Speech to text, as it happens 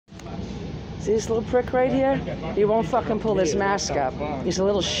See this little prick right here? He won't fucking pull his mask up. He's a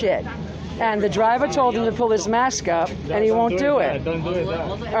little shit. And the driver told him to pull his mask up, and he won't do it. Don't do it.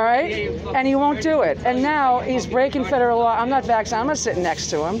 All right? And he won't do it. And now he's breaking federal law. I'm not vaccinated. I'm not sitting next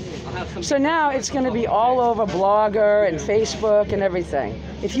to him. So now it's going to be all over Blogger and Facebook and everything.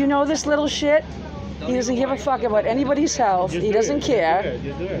 If you know this little shit, he doesn't give a fuck about anybody's health. He doesn't care.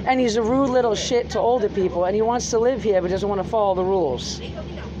 And he's a rude little shit to older people, and he wants to live here but doesn't want to follow the rules.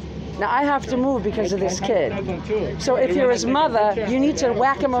 Now, I have to move because of this kid. So if you're his mother, you need to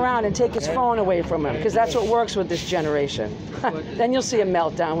whack him around and take his phone away from him, because that's what works with this generation. Then you'll see a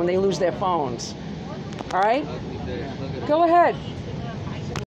meltdown when they lose their phones. All right? Go ahead.